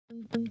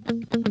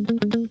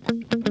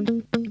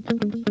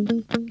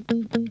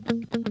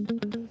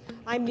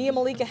I'm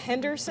Nia-Malika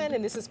Henderson,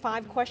 and this is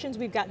 5 Questions.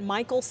 We've got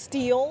Michael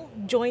Steele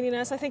joining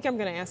us. I think I'm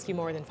going to ask you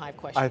more than 5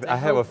 questions. I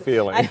have a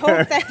feeling. I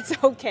hope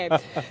that's okay.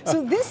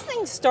 So this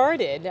thing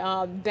started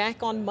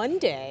back on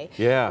Monday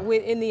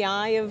in the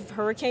eye of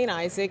Hurricane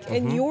Isaac,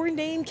 and your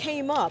name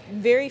came up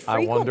very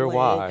frequently. I wonder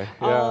why.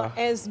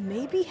 As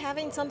maybe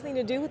having something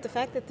to do with the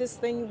fact that this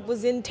thing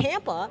was in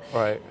Tampa.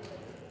 Right.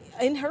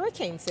 In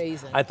hurricane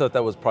season. I thought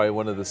that was probably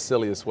one of the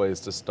silliest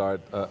ways to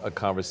start a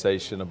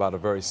conversation about a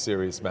very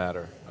serious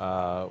matter,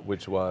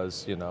 which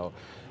was,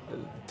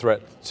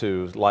 threat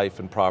to life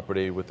and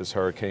property with this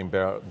hurricane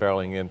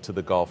barreling into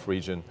the Gulf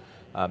region,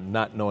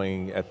 not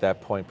knowing at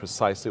that point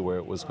precisely where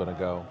it was going to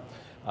go.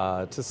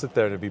 To sit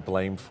there and be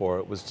blamed for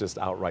it was just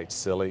outright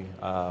silly.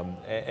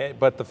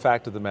 But the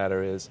fact of the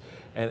matter is,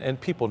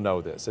 and people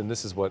know this, and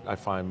this is what I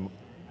find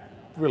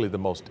really the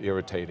most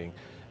irritating,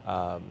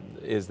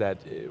 is that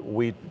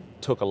we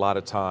took a lot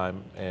of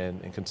time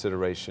and in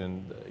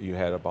consideration. You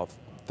had about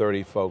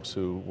 30 folks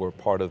who were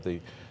part of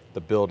the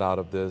build out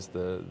of this,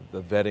 the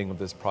vetting of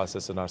this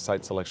process in our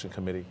site selection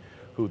committee,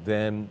 who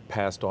then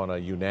passed on a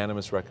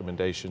unanimous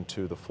recommendation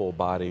to the full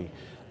body,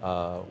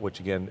 which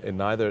again, in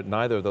neither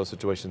of those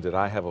situations did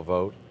I have a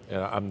vote.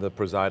 I'm the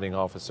presiding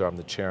officer, I'm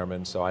the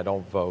chairman, so I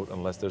don't vote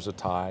unless there's a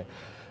tie.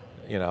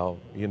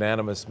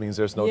 Unanimous means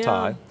there's no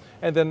tie.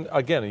 And then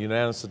again, a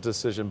unanimous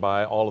decision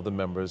by all of the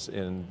members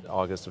in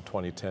August of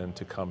 2010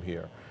 to come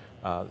here.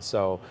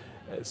 So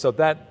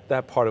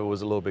that part of it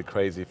was a little bit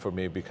crazy for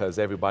me because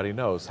everybody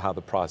knows how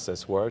the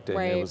process worked, and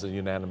it was a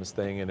unanimous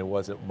thing, and it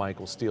wasn't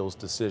Michael Steele's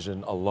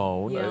decision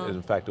alone.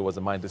 In fact, it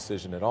wasn't my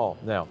decision at all.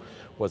 Now,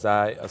 was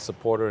I a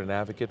supporter and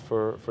advocate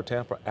for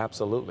Tampa?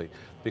 Absolutely,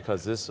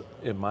 because this,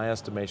 in my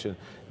estimation,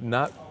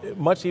 not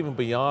much even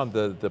beyond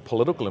the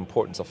political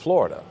importance of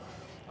Florida.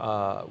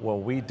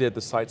 When we did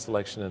the site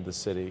selection in the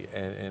city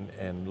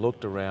and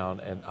looked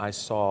around and I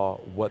saw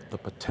what the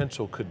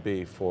potential could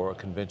be for a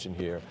convention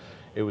here,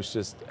 it was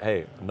just,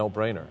 hey,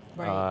 no-brainer.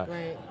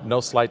 No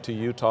slight to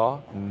Utah,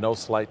 no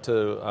slight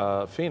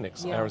to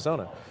Phoenix,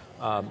 Arizona.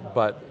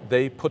 But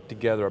they put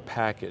together a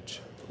package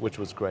which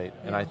was great,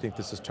 and I think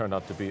this has turned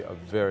out to be a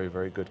very,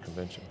 very good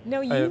convention.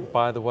 And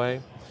by the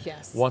way,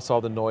 once all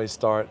the noise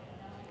started,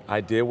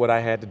 I did what I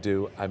had to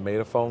do. I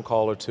made a phone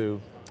call or two.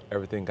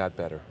 Everything got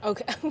better.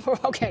 Okay,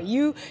 okay,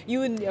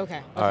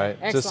 okay. All right,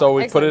 excellent, just so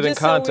we put it in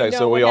context,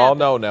 so we all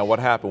know now what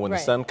happened. When the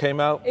sun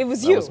came out, it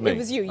was you. Was me. It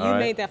was you. You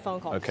made that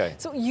phone call. Okay.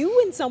 So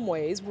you, in some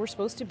ways, were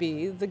supposed to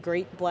be the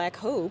great black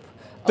hope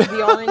of the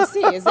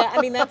RNC. Is that? I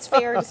mean, that's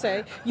fair to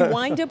say. You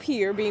wind up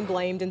here being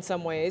blamed in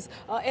some ways,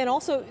 and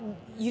also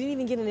you didn't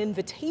even get an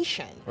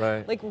invitation.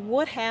 Right. Like,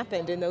 what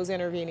happened in those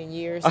intervening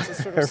years to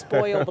sort of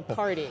spoil the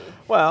party?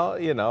 Well,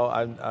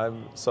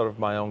 I'm sort of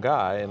my own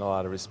guy in a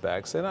lot of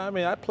respects, and I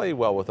mean, I play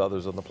well with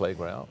others on the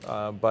playground,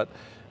 but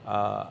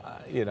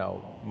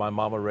my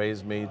mama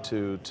raised me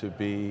to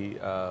be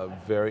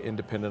very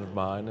independent of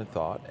mind and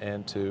thought,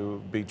 and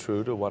to be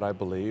true to what I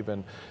believe.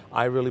 And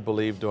I really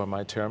believed during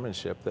my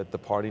chairmanship that the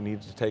party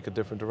needed to take a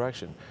different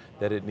direction,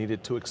 that it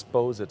needed to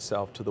expose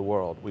itself to the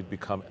world. We'd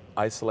become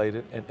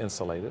isolated and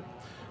insulated.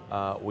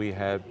 We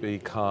had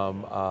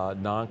become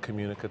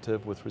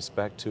non-communicative with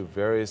respect to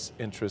various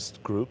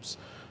interest groups,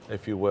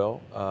 if you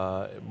will,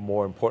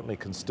 more importantly,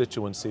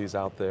 constituencies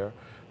out there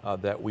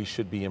that we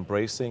should be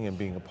embracing and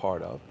being a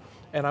part of.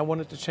 And I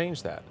wanted to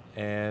change that.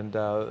 And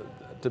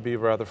to be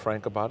rather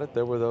frank about it,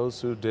 there were those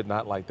who did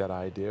not like that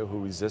idea, who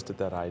resisted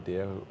that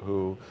idea,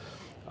 who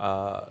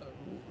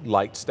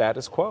liked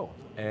status quo.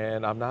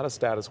 And I'm not a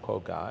status quo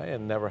guy,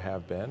 and never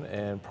have been,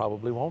 and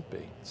probably won't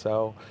be.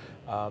 So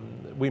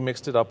we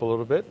mixed it up a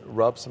little bit,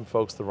 rubbed some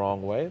folks the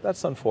wrong way.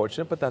 That's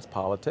unfortunate, but that's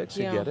politics,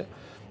 you get it.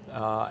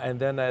 And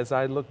then as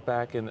I looked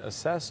back and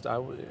assessed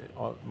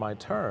my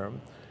term,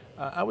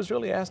 I was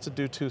really asked to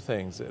do 2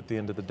 things at the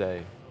end of the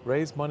day: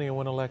 raise money and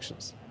win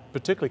elections,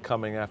 particularly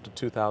coming after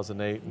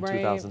 2008 and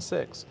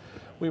 2006.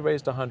 We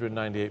raised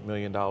 $198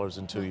 million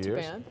in 2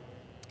 years,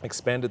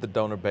 expanded the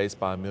donor base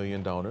by 1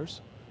 million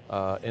donors,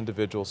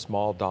 individual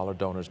small dollar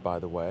donors, by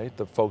the way,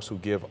 the folks who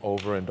give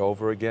over and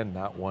over again,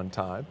 not one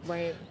time.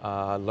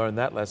 Learned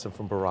that lesson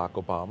from Barack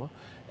Obama.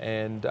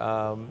 And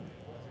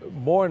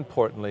more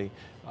importantly,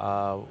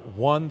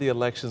 won the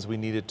elections we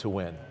needed to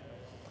win,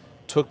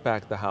 took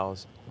back the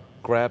House,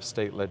 grabbed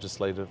state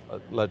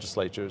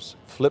legislatures,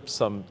 flipped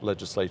some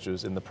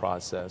legislatures in the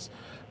process,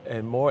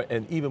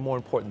 and even more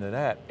important than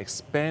that,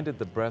 expanded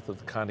the breadth of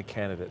the kind of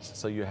candidates.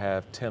 So you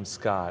have Tim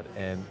Scott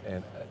and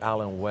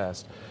Alan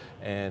West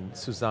and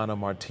Susana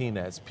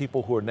Martinez,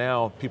 people who are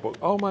now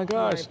oh my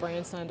gosh.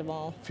 Brian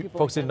Sandoval.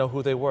 Folks didn't know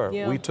who they were.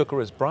 We took a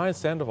risk. Brian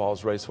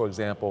Sandoval's race, for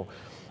example,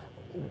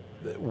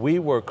 we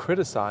were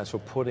criticized for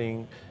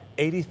putting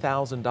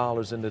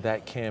 $80,000 into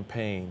that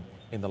campaign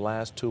in the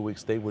last 2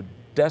 weeks. They were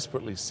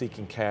desperately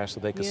seeking cash so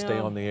they could stay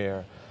on the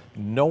air.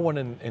 No one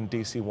in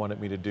D.C.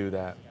 wanted me to do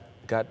that.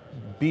 Got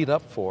beat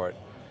up for it.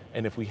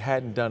 And if we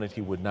hadn't done it,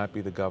 he would not be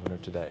the governor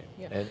today.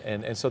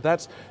 And so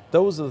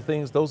those are the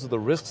things, those are the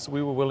risks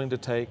we were willing to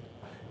take.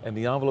 and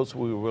the envelopes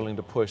we were willing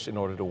to push in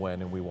order to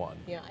win, and we won.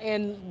 Yeah,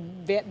 and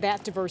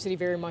that diversity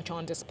very much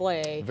on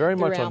display. Very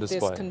much on display.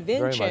 display. This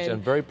convention. Very much,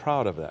 and very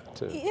proud of that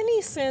too.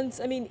 Any sense?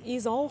 I mean,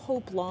 is all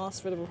hope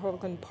lost for the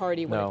Republican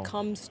Party when it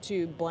comes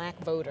to black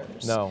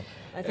voters? No.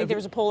 I think there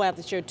was a poll out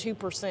that showed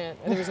 2%, and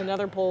there was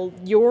another poll,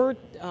 your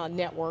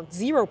network,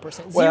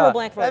 0%, well, zero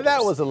black voters.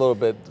 That was a little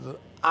bit.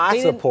 I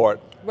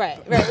support. Right.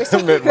 Mitt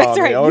Romney, that's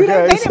right.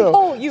 okay? They didn't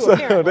poll you,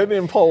 apparently. They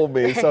didn't poll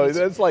me, right. so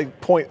that's like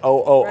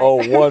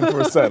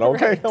 0.0001%.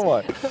 Okay, right. Come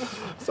on.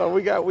 So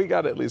we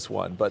got at least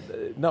one,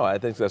 but no, I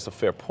think that's a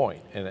fair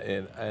point,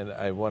 and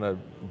I want to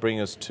bring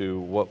us to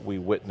what we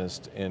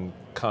witnessed in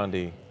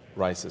Condi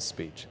Rice's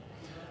speech.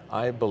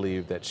 I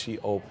believe that she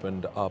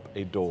opened up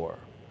a door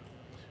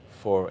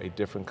for a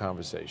different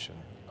conversation,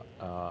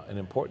 an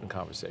important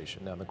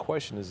conversation. Now the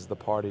question is the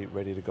party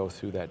ready to go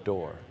through that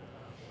door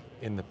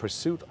in the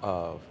pursuit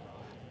of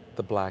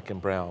the black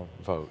and brown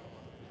vote,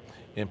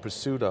 in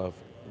pursuit of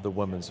the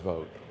women's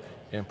vote,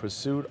 in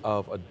pursuit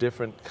of a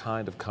different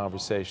kind of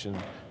conversation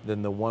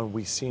than the one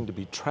we seem to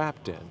be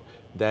trapped in,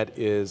 that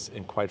is,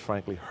 and quite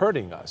frankly,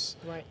 hurting us.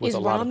 Right. With Is a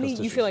lot Romney, of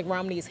you feel like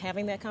Romney is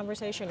having that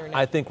conversation or not?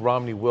 I think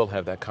Romney will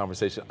have that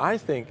conversation. I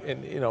think,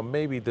 and you know,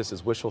 maybe this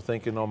is wishful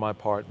thinking on my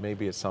part,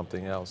 maybe it's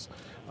something else,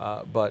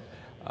 but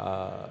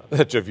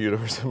that your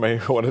viewers may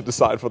want to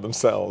decide for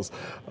themselves.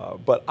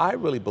 But I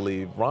really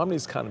believe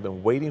Romney's kind of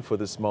been waiting for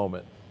this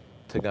moment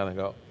to kind of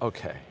go,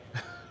 okay,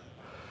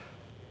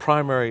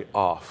 primary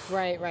off.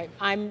 Right.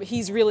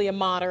 He's really a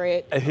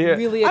moderate,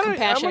 really a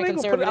compassionate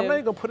conservative. I'm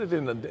not going to put it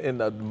in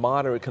a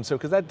moderate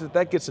conservative, because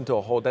that gets into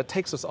a whole, that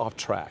takes us off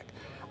track.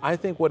 I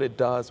think what it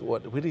does,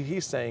 what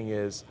he's saying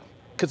is,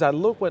 because I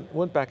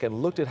went back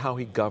and looked at how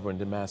he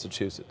governed in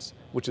Massachusetts,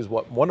 which is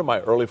what one of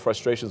my early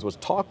frustrations was.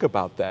 Talk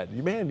about that.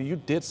 Man, you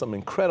did some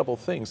incredible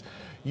things.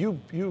 You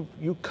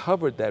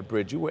covered that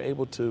bridge. You were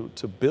able to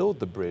build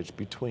the bridge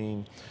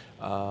between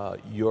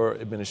your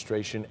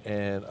administration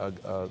and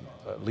a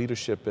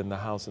leadership in the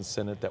House and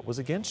Senate that was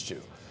against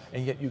you.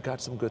 And yet you got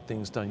some good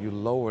things done. You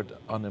lowered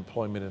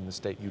unemployment in the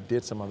state. You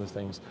did some other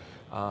things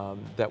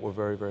that were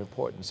very, very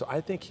important. So I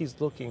think he's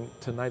looking,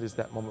 tonight is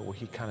that moment where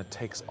he kind of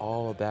takes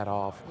all of that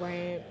off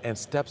and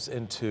steps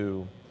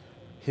into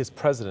his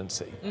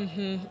presidency.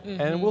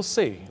 And we'll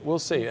see,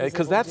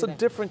 because that's a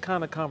different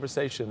kind of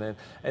conversation,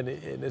 and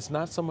it's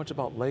not so much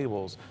about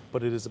labels,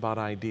 but it is about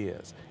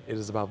ideas, it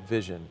is about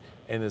vision,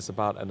 and it's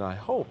about, and I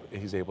hope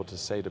he's able to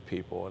say to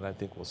people, and I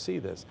think we'll see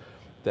this,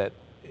 that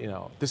you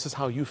know, this is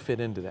how you fit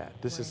into that.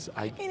 This is,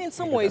 and in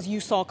some ways, you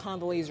saw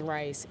Condoleezza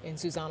Rice and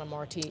Susanna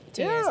Martinez,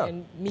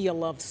 and Mia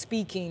Love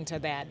speaking to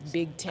that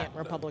big tent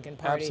Republican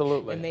Party.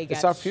 Absolutely, and they got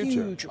it's our future.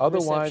 Huge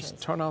Otherwise,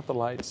 receptions. turn out the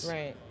lights.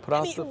 Right. Put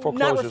out the foreclosures.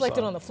 Not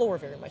reflected on the floor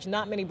very much.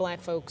 Not many black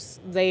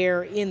folks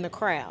there in the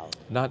crowd.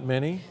 Not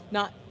many.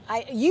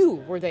 You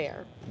were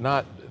there.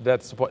 Not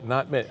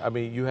many. I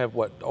mean, you have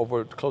what,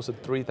 over close to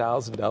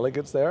 3,000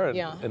 delegates there,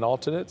 and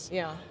alternates.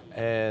 Yeah.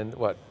 And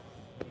what,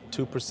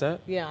 2%?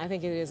 Yeah, I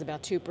think it is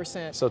about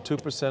 2%. So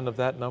 2% of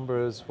that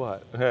number is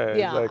what?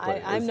 Yeah,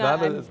 exactly. I'm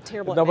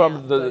terrible at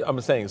math. I'm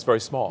saying it's very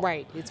small.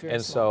 Right, it's very small.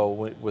 And so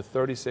with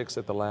 36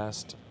 in the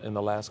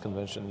last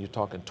convention, you're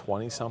talking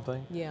 20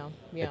 something. Yeah.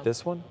 At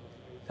this one,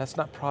 that's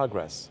not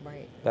progress.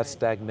 Right. That's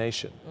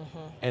stagnation.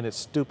 And it's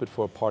stupid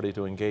for a party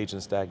to engage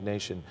in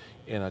stagnation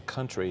in a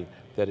country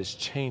that is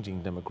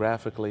changing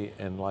demographically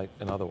and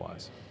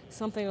otherwise.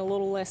 Something a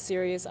little less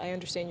serious. I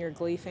understand you're a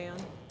Glee fan.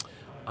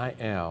 I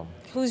am.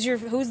 Who's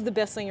the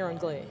best singer on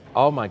Glee?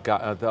 Oh my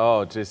God!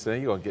 Oh, just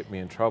then you're gonna get me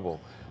in trouble.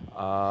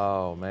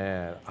 Oh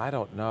man, I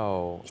don't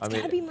know. It's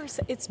gotta be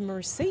it's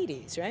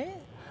Mercedes, right?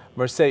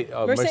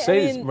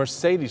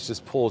 Mercedes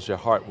just pulls your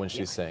heart when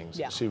she sings.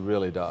 Yeah. She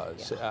really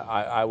does. Yeah.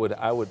 I would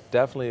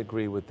definitely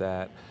agree with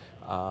that.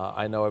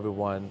 I know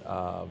everyone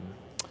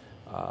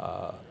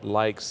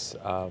likes.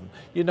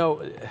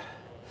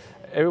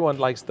 Everyone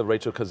likes the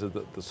Rachel because of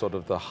the sort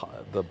of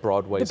the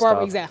Broadway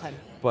stuff. Exactly.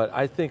 But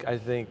I think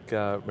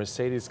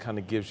Mercedes kind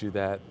of gives you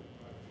that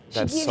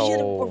soul. She gives you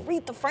the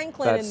Aretha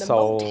Franklin and the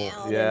soul.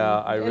 Motown. Yeah,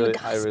 and I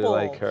really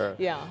like her.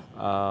 Yeah.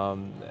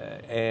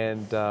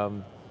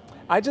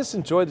 I just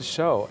enjoy the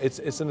show.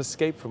 It's an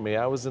escape for me.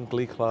 I was in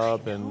Glee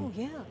Club and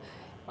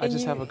I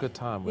just have a good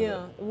time with it.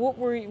 What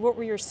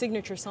were your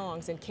signature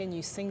songs, and can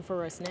you sing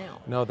for us now?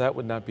 No, that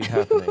would not be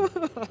happening.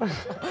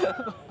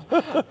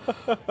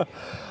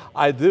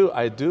 I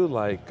do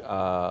like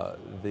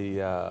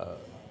the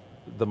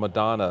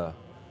Madonna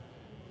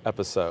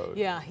episode.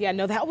 Yeah,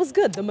 no, that was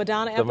good. The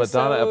Madonna episode. The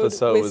Madonna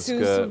episode with was Sue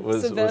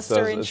good.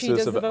 Sylvester, and she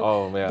does the vote.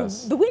 Oh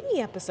yes. The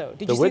Whitney episode.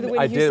 Did you see the Whitney?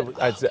 I did.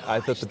 I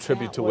thought the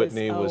tribute to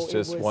Whitney was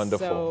just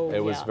wonderful. It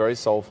was very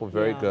soulful,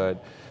 very good.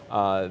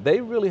 They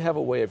really have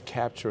a way of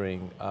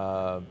capturing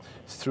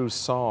through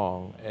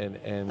song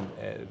and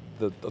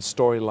the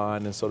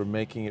storyline and sort of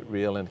making it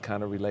real and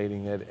kind of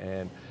relating it,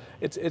 and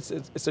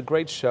it's a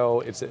great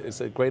show.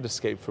 It's a great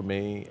escape for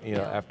me,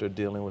 after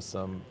dealing with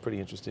some pretty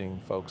interesting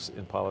folks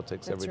in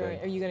politics every day. That's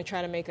right. Are you going to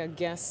try to make a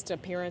guest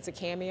appearance, a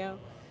cameo?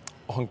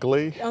 On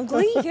Glee? On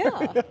Glee,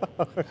 yeah.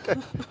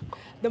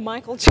 The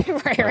Michael,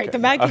 right, the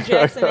Maggie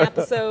Jackson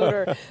episode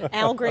or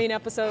Al Green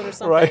episode or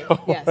something. Right.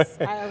 Yes,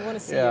 I want to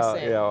see you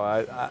sing.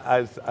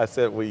 Yeah, I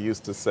said we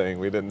used to sing.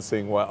 We didn't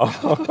sing well.